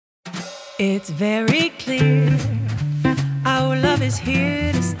It's very clear our love is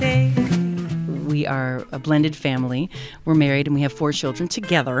here to stay. We are a blended family. We're married and we have 4 children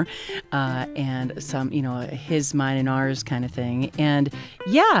together, and some, his, mine, and ours kind of thing. And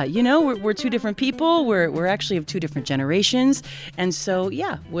yeah, we're 2 different people. We're actually of 2 different generations. And so,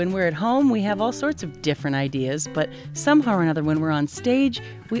 yeah, when we're at home, we have all sorts of different ideas. But somehow or another, when we're on stage,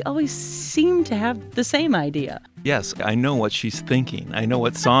 we always seem to have the same idea. Yes, I know what she's thinking. I know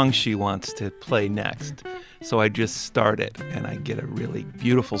what song she wants to play next. So I just start it, and I get a really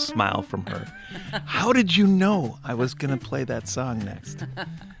beautiful smile from her. How did you know I was going to play that song next?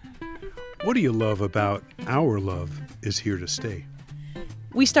 What do you love about Our Love Is Here to Stay?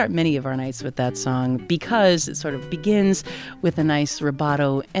 We start many of our nights with that song because it sort of begins with a nice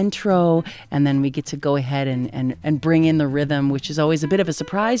rubato intro, and then we get to go ahead and bring in the rhythm, which is always a bit of a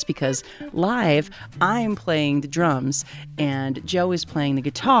surprise because live, I'm playing the drums, and Joe is playing the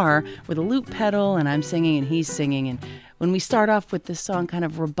guitar with a loop pedal, and I'm singing and he's singing. And when we start off with this song kind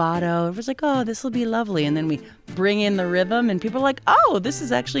of rubato, it was like, oh, this will be lovely. And then we bring in the rhythm, and people are like, oh, this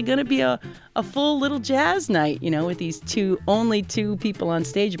is actually going to be a full little jazz night, with these only two people on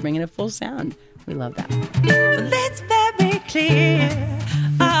stage bringing a full sound. We love that. Well, it's very clear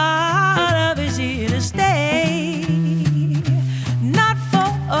our love is here to stay. Not for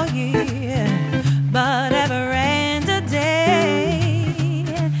a year, but ever and a day.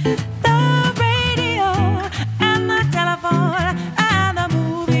 The radio and the telephone and the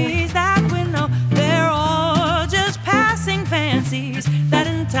movies that we know, they're all just passing fancies that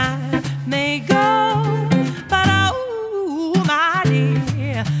in time may go. But oh, my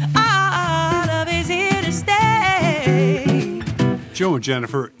dear, our love is here to stay. Joe and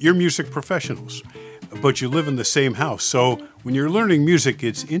Jennifer, you're music professionals, but you live in the same house. So when you're learning music,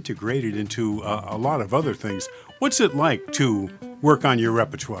 it's integrated into a lot of other things. What's it like to work on your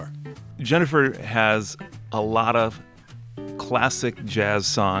repertoire? Jennifer has a lot of classic jazz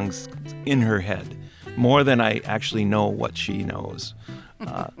songs in her head, more than I actually know what she knows.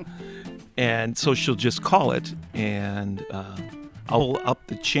 And so she'll just call it, and I'll pull up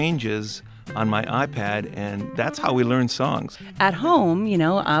the changes on my iPad, and that's how we learn songs. At home,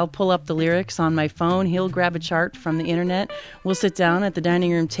 I'll pull up the lyrics on my phone. He'll grab a chart from the internet. We'll sit down at the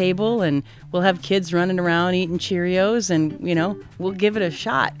dining room table, and we'll have kids running around eating Cheerios, and, we'll give it a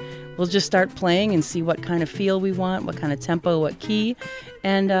shot. We'll just start playing and see what kind of feel we want, what kind of tempo, what key.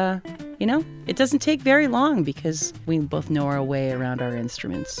 And, it doesn't take very long because we both know our way around our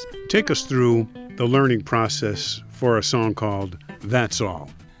instruments. Take us through the learning process for a song called That's All.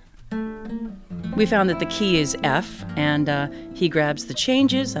 We found that the key is F, and he grabs the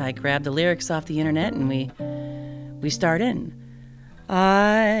changes, I grab the lyrics off the internet, and we start in.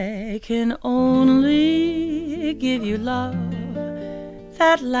 I can only give you love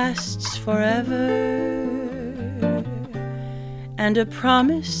that lasts forever, and a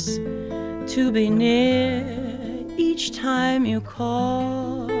promise to be near each time you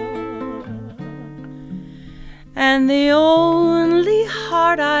call. And the only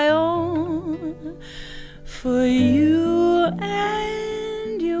heart I own for you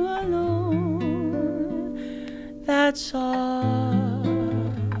and you alone. That's all,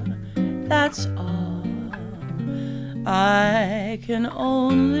 that's all. I can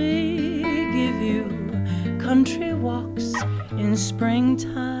only give you country walks in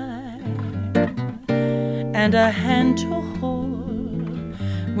springtime and a hand to hold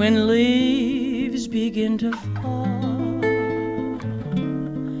when leaves begin to fall,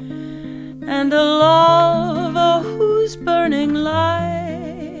 and a love whose burning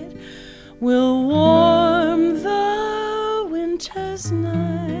light will warm the winter's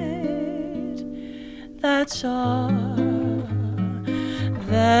night. That's all,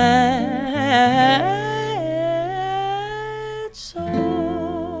 that's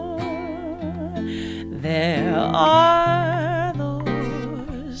all. There are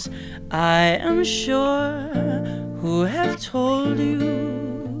those, I am sure, who have told you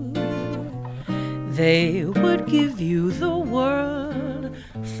they would give you the world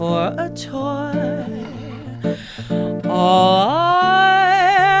for a toy. All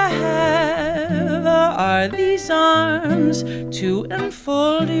I have are these arms to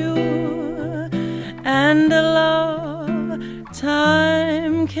enfold you, and a love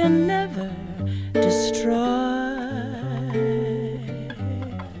time can never destroy.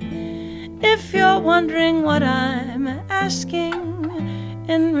 If you're wondering what I'm asking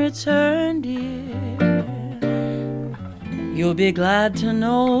in return, dear, you'll be glad to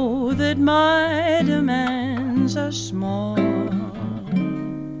know that my demands are small.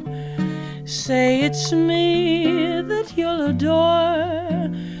 Say it's me that you'll adore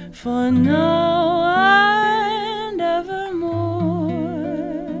for now and evermore.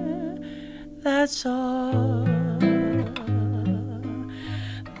 That's all.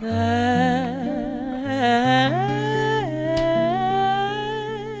 That's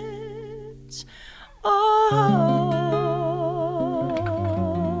all.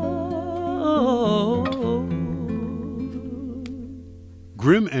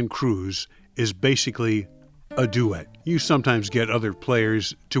 Grimm and Cruz is basically a duet. You sometimes get other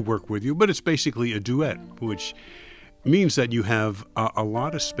players to work with you, but it's basically a duet, which means that you have a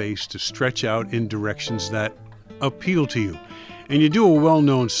lot of space to stretch out in directions that appeal to you. And you do a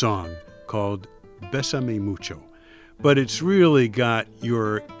well-known song called Bésame Mucho, but it's really got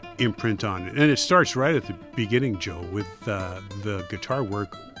your imprint on it. And it starts right at the beginning, Joe, with the guitar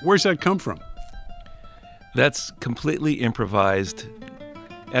work. Where's that come from? That's completely improvised.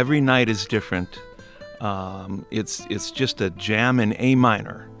 Every night is different. It's just a jam in A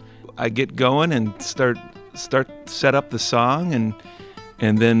minor. I get going and set up the song,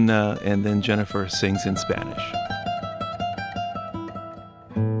 and then Jennifer sings in Spanish.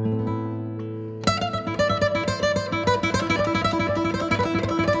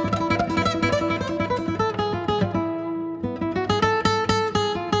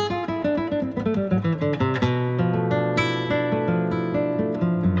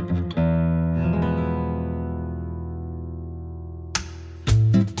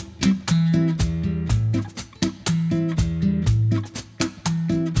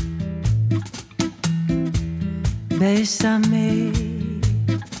 Bésame,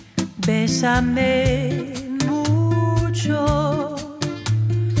 bésame mucho,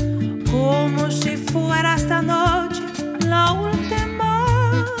 como si fuera esta noche la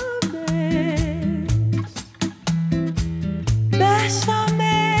última vez.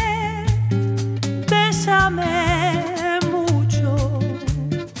 Bésame, bésame mucho,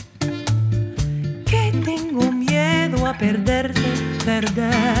 que tengo miedo a perderte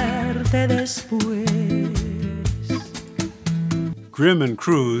después. Grimm and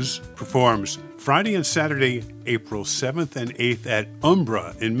Cruz performs Friday and Saturday, April 7th and 8th at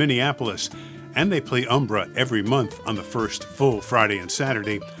Umbra in Minneapolis. And they play Umbra every month on the first full Friday and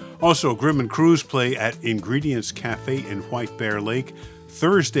Saturday. Also, Grimm and Cruz play at Ingredients Cafe in White Bear Lake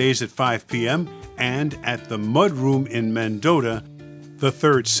Thursdays at 5 p.m. and at the Mud Room in Mendota the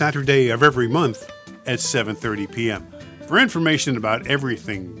third Saturday of every month at 7:30 p.m. For information about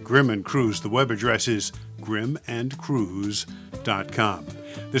everything Grimm and Cruz, the web address is grimmandcruz.com.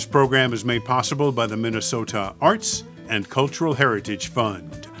 This program is made possible by the Minnesota Arts and Cultural Heritage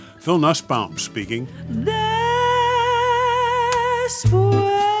Fund. Phil Nussbaum speaking. Después